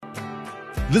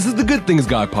This is the Good Things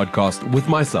Guy podcast with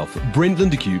myself, Brent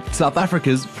Lindeque, South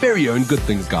Africa's very own Good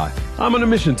Things Guy. I'm on a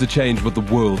mission to change what the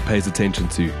world pays attention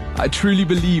to. I truly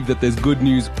believe that there's good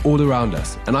news all around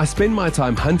us, and I spend my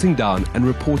time hunting down and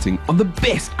reporting on the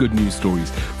best good news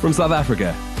stories from South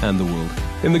Africa and the world.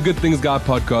 In the Good Things Guy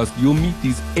podcast, you'll meet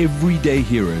these everyday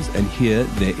heroes and hear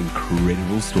their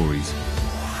incredible stories.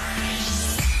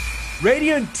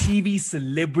 Radio and TV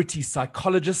celebrity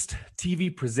psychologist,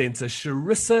 TV presenter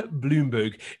Charissa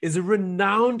Bloomberg is a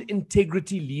renowned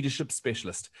integrity leadership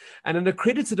specialist and an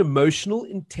accredited emotional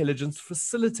intelligence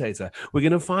facilitator. We're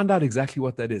going to find out exactly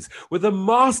what that is. With a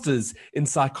master's in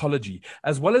psychology,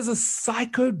 as well as a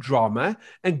psychodrama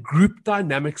and group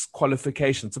dynamics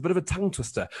qualification. It's a bit of a tongue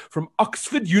twister. From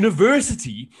Oxford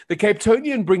University, the Cape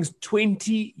Townian brings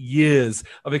 20 years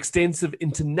of extensive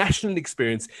international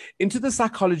experience into the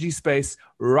psychology space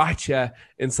right here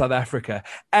in South Africa.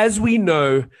 As we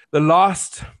know, the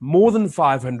last more than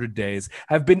 500 days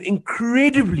have been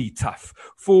incredibly tough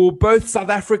for both South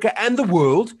Africa and the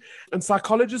world, and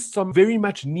psychologists are very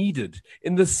much needed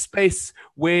in this space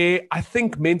where I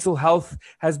think mental health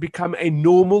has become a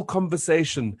normal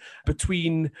conversation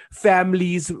between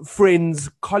families, friends,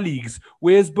 colleagues,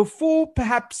 whereas before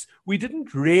perhaps we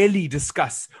didn't really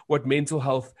discuss what mental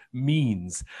health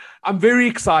means. I'm very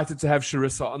excited to have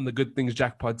Charissa on the Good Things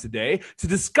Jackpot today to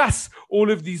discuss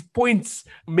all of these points,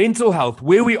 mental health,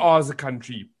 where we are as a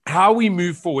country, how we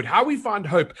move forward, how we find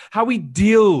hope, how we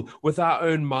deal with our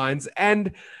own minds,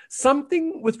 and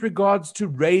something with regards to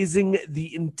raising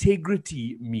the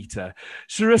integrity meter.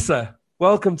 Charissa,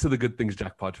 welcome to the Good Things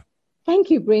Jackpot.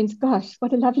 Thank you, Brent. Gosh,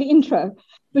 what a lovely intro.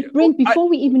 But Brent, before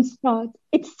we even start,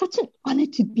 it's such an honor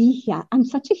to be here. I'm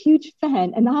such a huge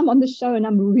fan, and I'm on the show and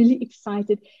I'm really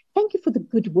excited. Thank you for the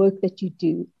good work that you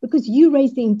do, because you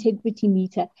raise the integrity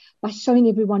meter by showing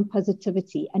everyone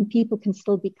positivity, and people can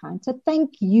still be kind. So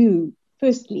thank you,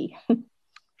 firstly.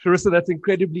 Charissa, that's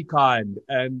incredibly kind,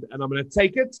 and I'm going to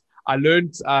take it. I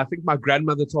learned, I think my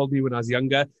grandmother told me when I was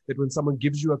younger, that when someone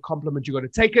gives you a compliment, you got to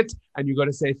take it and you got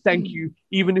to say thank you,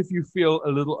 even if you feel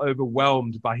a little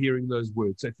overwhelmed by hearing those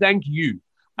words. So thank you.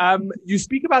 You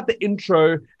speak about the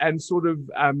intro and sort of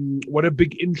what a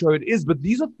big intro it is, but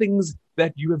these are things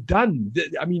that you have done.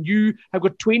 I mean, you have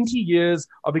got 20 years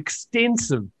of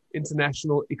extensive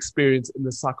international experience in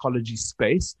the psychology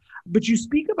space, but you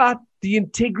speak about the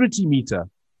integrity meter.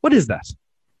 What is that?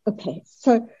 Okay,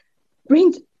 so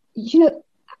Brent,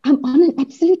 I'm on an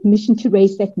absolute mission to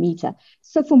raise that meter.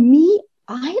 So for me,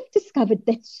 I have discovered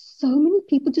that so many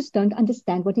people just don't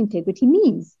understand what integrity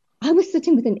means. I was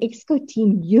sitting with an EXCO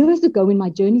team years ago when my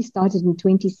journey started in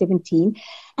 2017.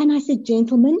 And I said,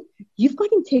 gentlemen, you've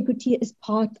got integrity as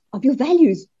part of your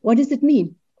values. What does it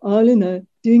mean? I don't know,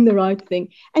 doing the right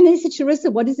thing. And they said,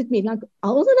 Charissa, what does it mean? Like, I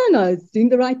also don't know, it's doing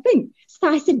the right thing. So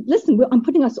I said, listen, I'm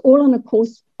putting us all on a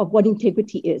course of what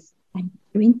integrity is. And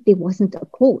Brent, there wasn't a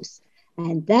course.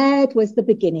 And that was the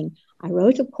beginning. I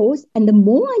wrote a course, and the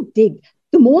more I dig,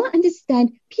 the more I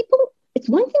understand people. It's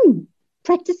one thing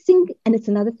practicing, and it's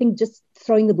another thing just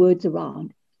throwing the words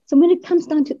around. So when it comes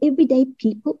down to everyday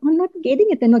people are not getting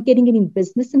it. They're not getting it in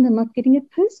business, and they're not getting it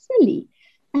personally.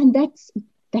 And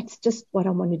that's just what I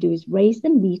want to do, is raise the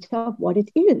meter of what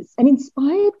it is and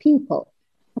inspire people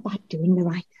about doing the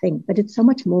right thing. But it's so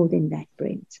much more than that,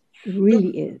 Brent. It really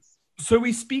is. So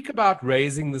we speak about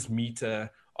raising this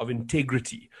meter of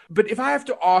integrity. But if I have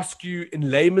to ask you in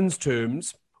layman's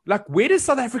terms, like, where does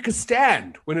South Africa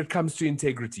stand when it comes to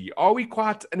integrity? Are we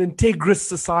quite an integrous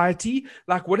society?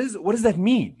 Like, what does that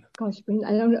mean? Gosh, Brent,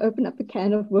 I don't want to open up a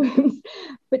can of worms,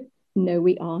 but no,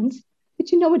 we aren't.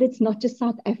 But you know what? It's not just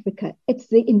South Africa. It's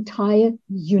the entire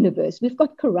universe. We've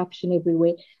got corruption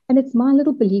everywhere. And it's my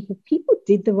little belief, if people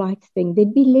did the right thing,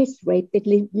 there'd be less rape, there'd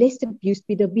be less abuse,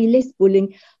 there'd be less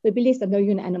bullying, there'd be less, I know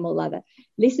you're an animal lover,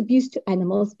 less abuse to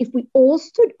animals, if we all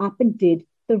stood up and did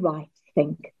the right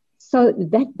thing. So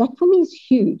that for me is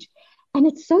huge. And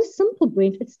it's so simple,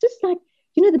 Brent. It's just like,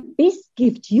 the best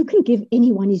gift you can give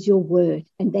anyone is your word,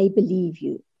 and they believe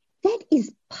you. That is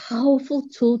a powerful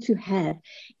tool to have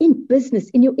in business,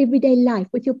 in your everyday life,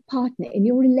 with your partner, in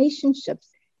your relationships.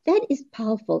 That is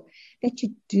powerful, that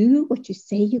you do what you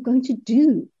say you're going to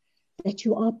do, that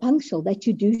you are punctual, that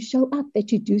you do show up,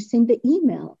 that you do send the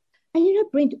email. And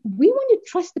Brent, we want to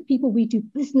trust the people we do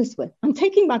business with. I'm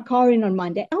taking my car in on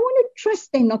Monday. I want to trust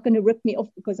they're not going to rip me off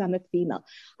because I'm a female.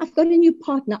 I've got a new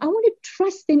partner. I want to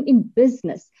trust them in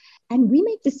business. And we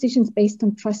make decisions based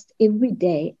on trust every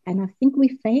day. And I think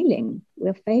we're failing.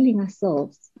 We're failing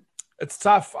ourselves. It's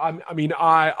tough.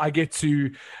 I get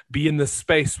to be in this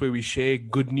space where we share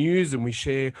good news and we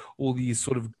share all these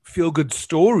sort of feel-good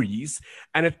stories.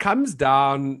 And it comes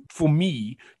down for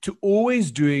me to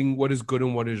always doing what is good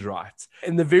and what is right.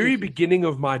 In the very beginning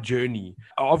of my journey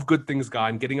of Good Things Guy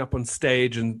and getting up on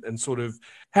stage and sort of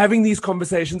having these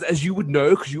conversations, as you would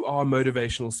know, because you are a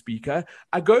motivational speaker,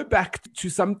 I go back to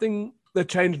something that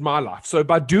changed my life. So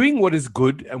by doing what is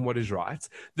good and what is right,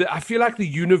 I feel like the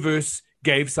universe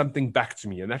gave something back to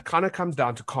me. And that kind of comes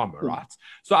down to karma, right?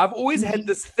 So I've always had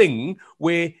this thing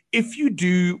where if you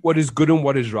do what is good and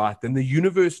what is right, then the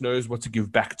universe knows what to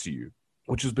give back to you,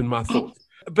 which has been my thought.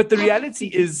 But the reality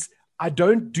is I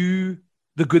don't do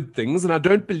the good things, and I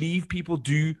don't believe people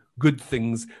do good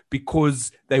things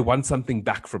because they want something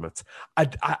back from it.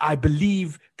 I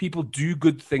believe people do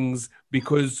good things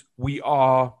because we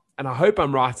are, and I hope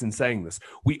I'm right in saying this,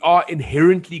 we are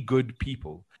inherently good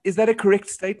people. Is that a correct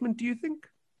statement, do you think?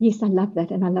 Yes, I love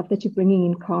that. And I love that you're bringing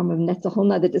in karma. And that's a whole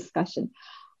nother discussion.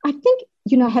 I think,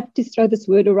 I have to throw this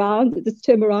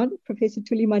term around. Professor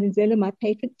Thuli Madonsela, my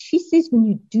patron, she says when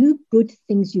you do good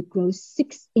things, you grow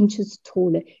 6 inches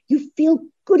taller. You feel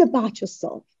good about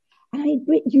yourself. And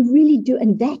you really do.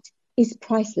 And that is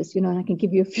priceless, and I can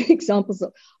give you a few examples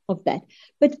of that.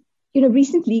 But,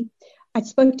 recently I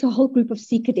spoke to a whole group of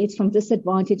sea cadets from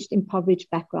disadvantaged, impoverished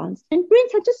backgrounds. And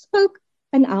Brent, I just spoke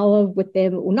an hour with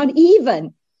them, or not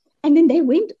even. And then they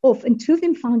went off and 2 of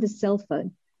them found a cell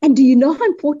phone. And do you know how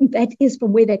important that is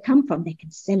from where they come from? They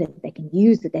can sell it, they can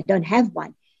use it, they don't have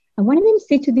one. And one of them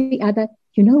said to the other,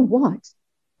 you know what?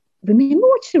 Remember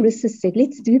what Charissa said,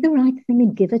 let's do the right thing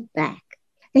and give it back.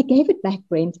 They gave it back,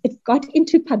 Brent. It got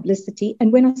into publicity.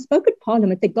 And when I spoke at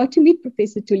Parliament, they got to meet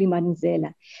Professor Thuli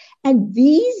Madonsela. And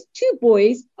these 2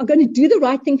 boys are going to do the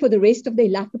right thing for the rest of their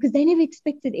life because they never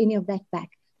expected any of that back.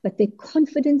 But their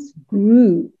confidence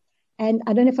grew. And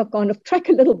I don't know if I've gone off track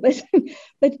a little bit,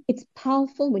 but it's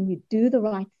powerful when you do the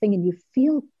right thing and you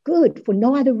feel good for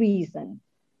no other reason.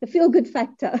 The feel-good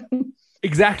factor.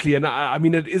 Exactly. And I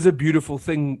mean, it is a beautiful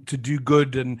thing to do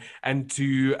good and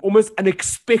to almost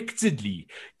unexpectedly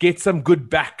get some good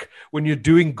back when you're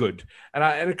doing good.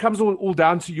 And it comes all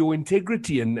down to your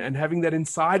integrity and having that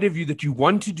inside of you that you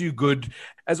want to do good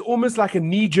as almost like a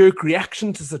knee-jerk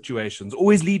reaction to situations.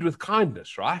 Always lead with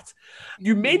kindness, right?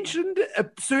 You mentioned a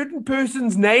certain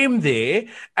person's name there,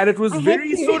 and it was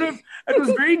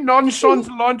very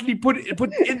nonchalantly put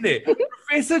in there.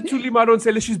 Professor Thuli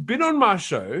Madonsela, she's been on my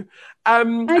show.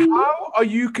 How are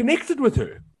you connected with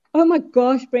her? Oh my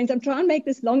gosh, Brent, I'm trying to make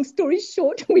this long story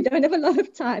short. We don't have a lot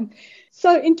of time.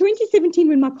 So in 2017,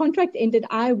 when my contract ended,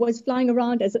 I was flying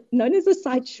around known as a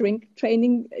site shrink,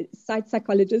 training site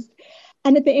psychologist.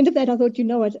 And at the end of that, I thought, you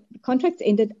know what, the contract's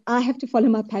ended. I have to follow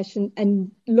my passion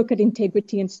and look at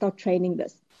integrity and start training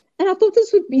this. And I thought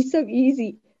this would be so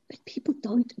easy, but people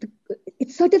don't.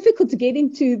 It's so difficult to get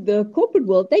into the corporate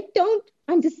world. They don't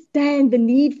understand the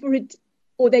need for it,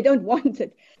 or they don't want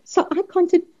it. So I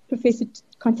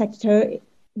contacted her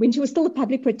when she was still a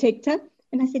public protector.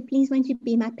 And I said, please, won't you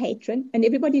be my patron? And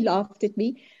everybody laughed at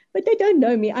me, but they don't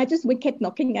know me. I just kept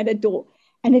knocking at her door.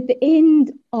 And at the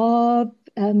end of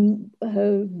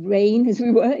her reign, as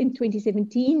we were in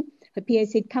 2017, her PA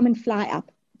said, come and fly up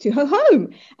to her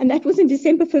home. And that was in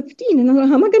December 15. And I thought,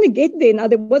 how am I going to get there? Now,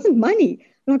 there wasn't money.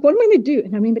 I'm like, what am I going to do?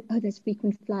 And I remembered, those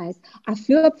frequent flyers. I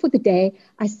flew up for the day.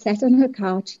 I sat on her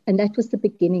couch, and that was the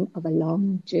beginning of a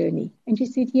long journey. And she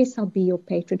said, yes, I'll be your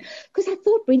patron. Because I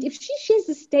thought, Brent, if she shares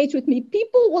the stage with me,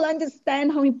 people will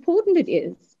understand how important it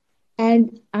is.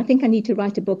 And I think I need to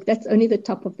write a book. That's only the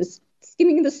top of this,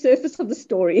 skimming the surface of the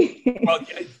story. Well,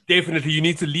 definitely. You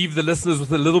need to leave the listeners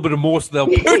with a little bit more so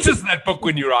they'll purchase that book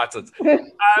when you write it.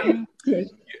 Yes.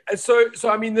 So,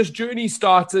 I mean, this journey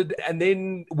started, and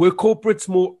then were corporates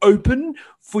more open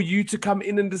for you to come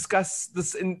in and discuss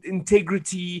this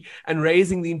integrity and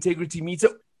raising the integrity meter?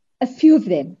 A few of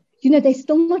them. They're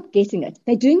still not getting it.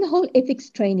 They're doing the whole ethics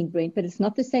training, Brent, but it's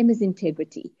not the same as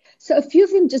integrity. So a few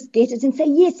of them just get it and say,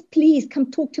 yes, please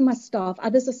come talk to my staff.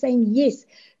 Others are saying, yes,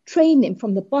 train them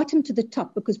from the bottom to the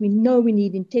top, because we know we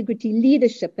need integrity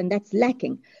leadership, and that's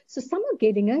lacking. So some are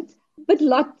getting it, but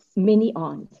many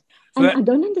aren't. And I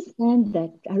don't understand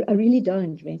that. I really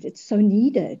don't, Brent. It's so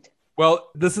needed. Well,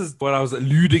 this is what I was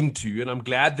alluding to, and I'm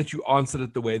glad that you answered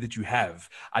it the way that you have.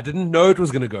 I didn't know it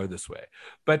was going to go this way.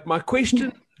 But my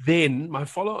question then, my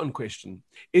follow-on question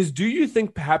is, do you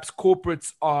think perhaps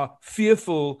corporates are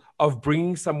fearful of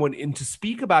bringing someone in to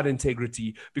speak about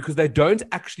integrity because they don't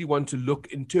actually want to look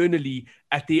internally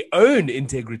at their own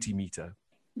integrity meter?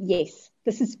 Yes,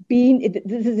 this is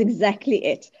exactly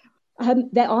it.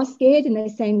 They are scared and they're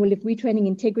saying, well, if we're training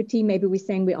integrity, maybe we're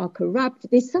saying we are corrupt.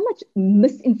 There's so much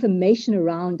misinformation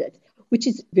around it, which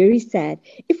is very sad.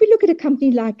 If we look at a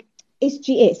company like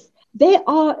SGS, they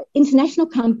are international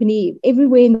company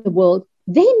everywhere in the world.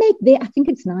 They make I think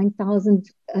it's 9,000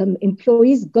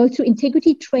 employees go through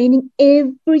integrity training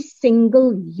every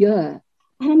single year.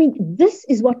 And I mean, this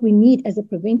is what we need as a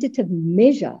preventative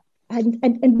measure.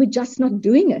 And we're just not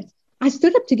doing it. I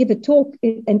stood up to give a talk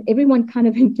and everyone kind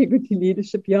of integrity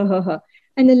leadership, yeah.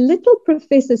 And a little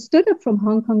professor stood up from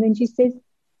Hong Kong and she says,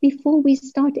 before we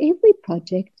start every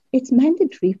project, it's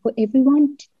mandatory for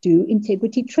everyone to do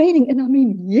integrity training. And I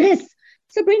mean, yes.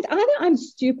 So Brent, either I'm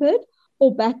stupid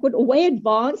or backward or way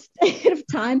advanced ahead of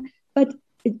time, but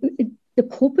the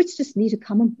corporates just need to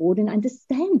come on board and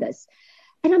understand this.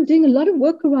 And I'm doing a lot of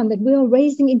work around that. We are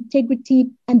raising integrity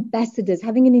ambassadors,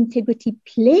 having an integrity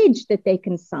pledge that they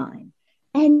can sign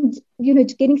and,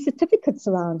 getting certificates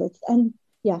around it. And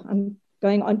yeah, I'm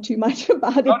going on too much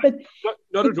about it, but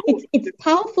not at all. It's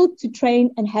powerful to train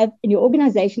and have in your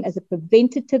organization as a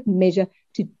preventative measure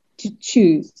to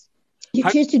choose. You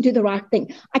choose to do the right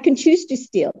thing. I can choose to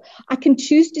steal. I can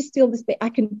choose to steal this. I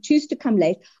can choose to come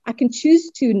late. I can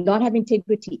choose to not have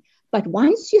integrity. But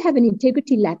once you have an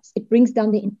integrity lapse, it brings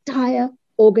down the entire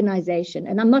organization.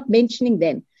 And I'm not mentioning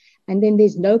them. And then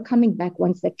there's no coming back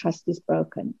once that trust is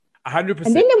broken. 100%.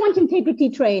 And then they want integrity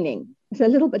training. It's a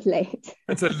little bit late.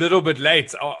 It's a little bit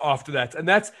late after that. And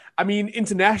that's, I mean,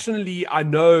 internationally, I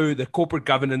know the corporate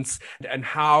governance and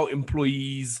how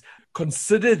employees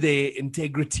consider their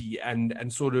integrity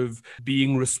and sort of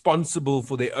being responsible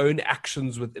for their own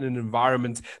actions within an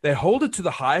environment, they hold it to the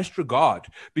highest regard,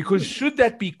 because should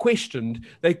that be questioned,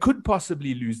 they could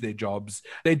possibly lose their jobs.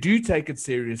 They do take it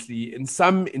seriously. In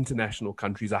some international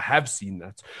countries, I have seen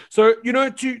that. So,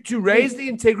 to raise the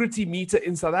integrity meter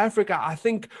in South Africa, I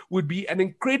think would be an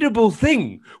incredible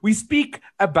thing. We speak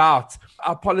about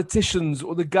our politicians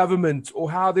or the government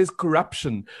or how there's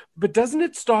corruption, but doesn't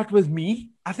it start with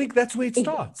me? I think that's where it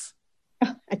starts.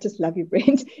 I just love you,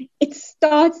 Brent. It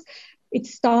starts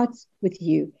with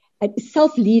you.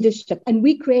 Self-leadership, and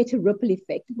we create a ripple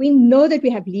effect. We know that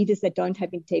we have leaders that don't have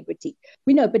integrity.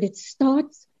 We know, but it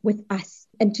starts with us,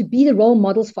 and to be the role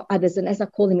models for others. And as I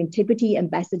call them, integrity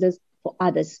ambassadors for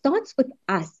others, starts with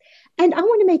us. And I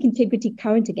want to make integrity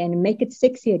current again and make it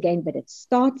sexy again, but it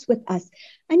starts with us.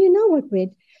 And you know what,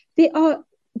 Brent?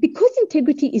 Because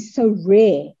integrity is so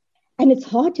rare, and it's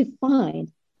hard to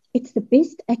find, it's the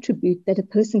best attribute that a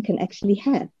person can actually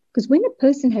have. Because when a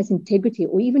person has integrity,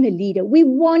 or even a leader, we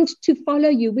want to follow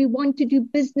you. We want to do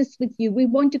business with you. We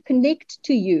want to connect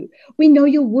to you. We know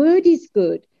your word is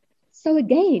good. So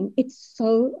again,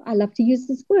 I love to use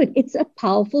this word, it's a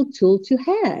powerful tool to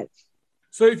have.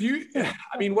 So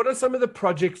what are some of the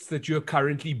projects that you're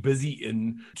currently busy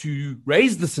in to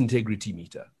raise this integrity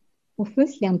meter? Well,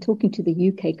 firstly, I'm talking to the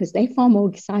UK because they're far more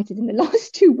excited in the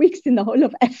last 2 weeks in the whole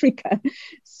of Africa.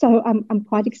 So I'm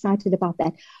quite excited about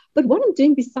that. But what I'm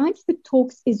doing besides the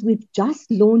talks is we've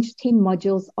just launched 10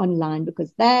 modules online,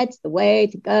 because that's the way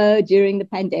to go during the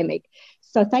pandemic.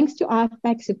 So thanks to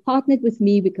IFAX who partnered with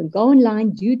me, we can go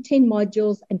online, do 10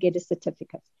 modules and get a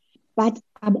certificate. But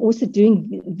I'm also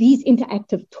doing these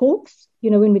interactive talks,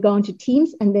 when we go onto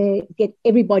Teams and they get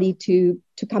everybody to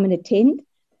come and attend.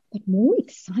 But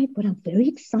what I'm very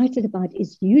excited about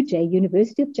is UJ,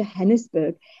 University of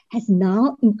Johannesburg, has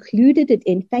now included it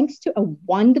in, thanks to a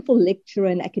wonderful lecturer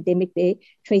and academic there,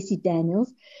 Tracy Daniels.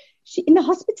 In the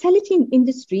hospitality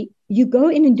industry, you go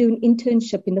in and do an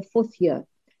internship in the 4th year.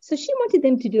 So she wanted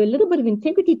them to do a little bit of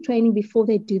integrity training before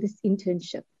they do this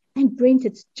internship. And Brent,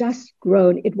 it's just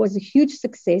grown. It was a huge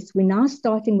success. We're now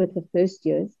starting with the first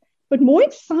years. But more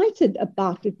excited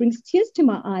about it, brings tears to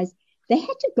my eyes. They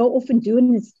had to go off and do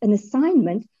an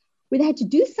assignment where they had to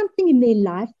do something in their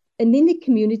life and in their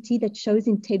community that shows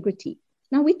integrity.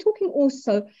 Now, we're talking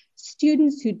also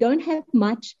students who don't have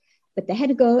much, but they had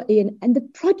to go in, and the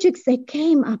projects they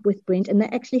came up with, Brent, and they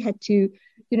actually had to,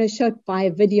 show it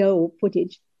via video or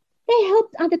footage. They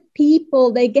helped other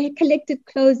people. They collected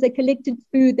clothes, they collected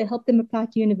food, they helped them apply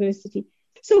to university.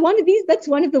 So that's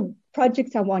one of the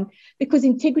projects I want, because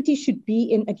integrity should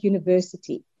be at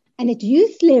university. And at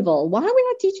youth level, why are we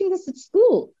not teaching this at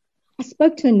school? I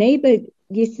spoke to a neighbor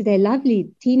yesterday,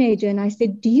 lovely teenager, and I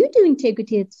said, do you do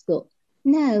integrity at school?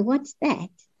 No, what's that?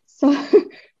 So,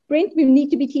 Brent, we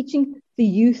need to be teaching the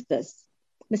youth this.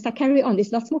 Must I carry on?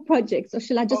 There's lots more projects, or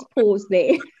shall I just pause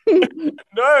there?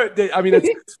 No, I mean,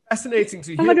 it's fascinating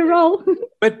to I'm on a hear. roll.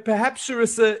 But perhaps,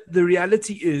 Sharissa, the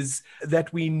reality is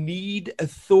that we need a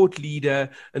thought leader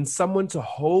and someone to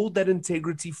hold that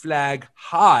integrity flag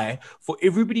high for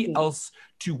everybody else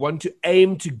to want to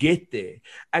aim to get there.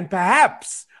 And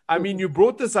perhaps, I mean, you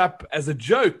brought this up as a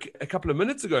joke a couple of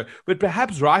minutes ago, but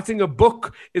perhaps writing a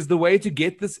book is the way to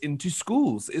get this into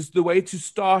schools, is the way to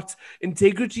start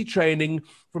integrity training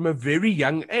from a very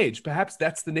young age. Perhaps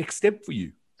that's the next step for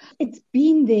you. It's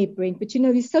been there, Brent, but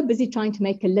we're so busy trying to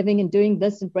make a living and doing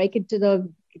this and break into the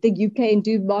UK and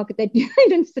do market that you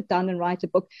didn't sit down and write a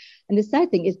book. And the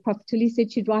sad thing is, Prof. Tuli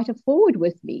said she'd write a forward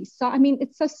with me. So, I mean,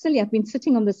 it's so silly. I've been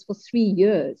sitting on this for 3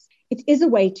 years. It is a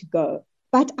way to go.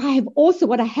 But I have also,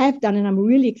 what I have done, and I'm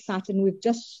really excited, and we've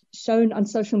just shown on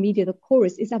social media the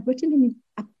chorus, is I've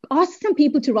asked some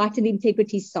people to write an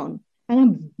integrity song. And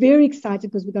I'm very excited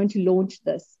because we're going to launch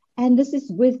this. And this is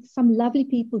with some lovely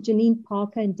people, Janine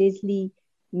Parker and Desley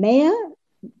Mayer,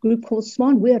 group called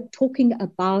Swan. We are talking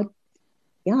about,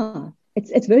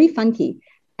 it's very funky.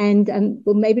 And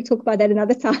we'll maybe talk about that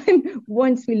another time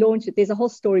once we launch it. There's a whole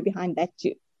story behind that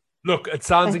too. Look, it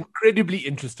sounds incredibly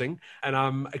interesting, and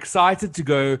I'm excited to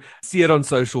go see it on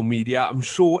social media. I'm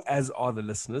sure as are the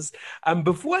listeners.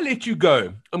 Before I let you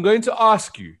go, I'm going to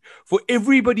ask you, for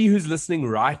everybody who's listening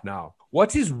right now,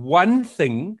 what is one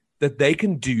thing that they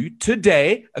can do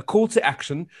today, a call to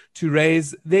action, to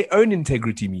raise their own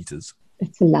integrity meters?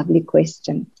 That's a lovely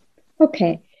question.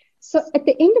 Okay, so at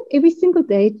the end of every single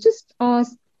day, just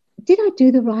ask, did I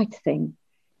do the right thing?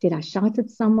 Did I shout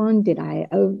at someone? Did I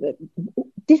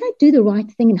do the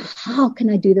right thing? And how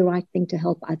can I do the right thing to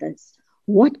help others?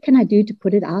 What can I do to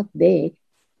put it out there?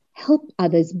 Help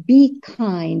others, be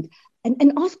kind,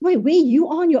 and ask where you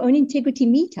are on your own integrity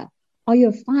meter. Are you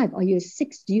a 5? Are you a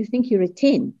 6? Do you think you're a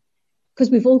 10? Because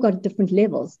we've all got different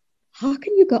levels. How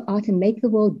can you go out and make the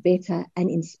world better and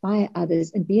inspire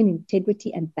others and be an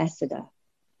integrity ambassador?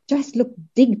 Just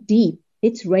dig deep.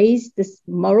 Let's raise this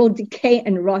moral decay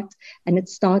and rot, and it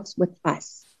starts with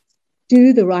us.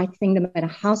 Do the right thing, no matter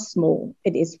how small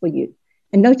it is for you,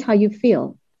 and note how you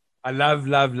feel. I love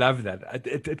that.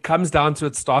 It comes down to,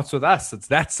 it starts with us. It's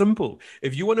that simple.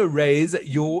 If you want to raise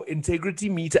your integrity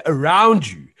meter around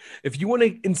you, if you want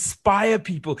to inspire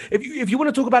people, if you want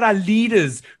to talk about our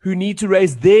leaders who need to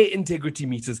raise their integrity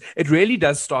meters, it really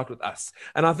does start with us.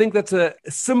 And I think that's a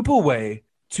simple way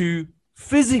to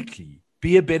physically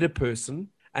be a better person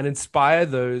and inspire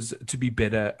those to be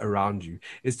better around you,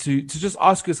 is to just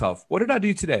ask yourself, what did I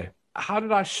do today? How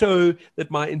did I show that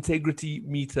my integrity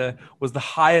meter was the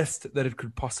highest that it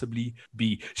could possibly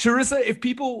be? Sharissa, if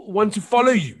people want to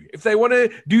follow you, if they want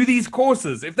to do these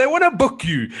courses, if they want to book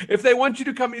you, if they want you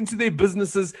to come into their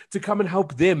businesses to come and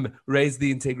help them raise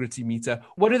the integrity meter,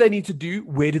 what do they need to do?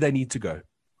 Where do they need to go?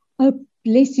 Oh,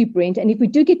 bless you, Brent. And if we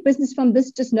do get business from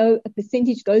this, just know a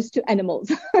percentage goes to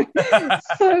animals.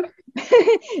 So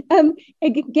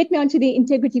get me onto the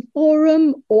Integrity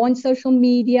Forum or on social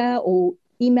media, or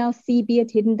email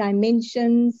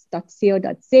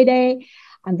cb@hiddendimensions.co.za.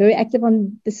 I'm very active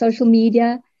on the social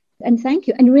media. And thank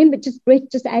you. And remember,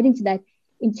 Brett, just adding to that,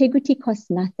 integrity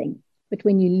costs nothing. But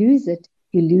when you lose it,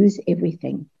 you lose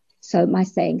everything. So my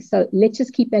saying, so let's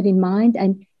just keep that in mind.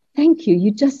 And thank you.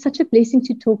 You're just such a blessing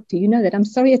to talk to. You know that. I'm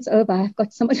sorry it's over. I've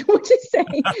got so much more to say.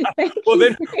 Well,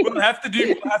 then we'll have to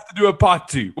do a part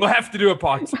 2. We'll have to do a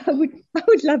part 2. I would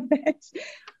love that.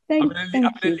 I'm going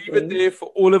to leave it there for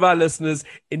all of our listeners.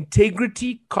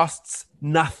 Integrity costs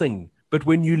nothing, but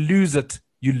when you lose it,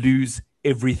 you lose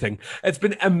everything. It's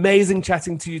been amazing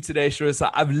chatting to you today, Sharissa.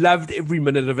 I've loved every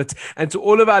minute of it. And to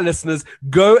all of our listeners,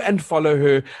 go and follow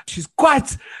her. She's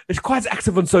quite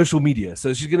active on social media,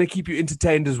 so she's going to keep you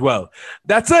entertained as well.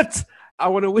 That's it. I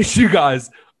want to wish you guys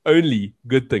only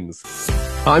good things.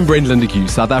 I'm Brent Lindeque,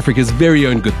 South Africa's very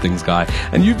own Good Things Guy,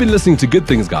 and you've been listening to Good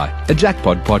Things Guy, a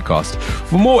Jackpot podcast.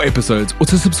 For more episodes or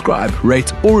to subscribe,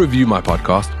 rate, or review my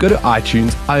podcast, go to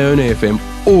iTunes, Iona FM,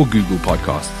 or Google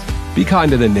Podcasts. Be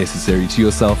kinder than necessary to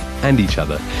yourself and each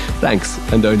other. Thanks,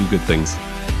 and only good things.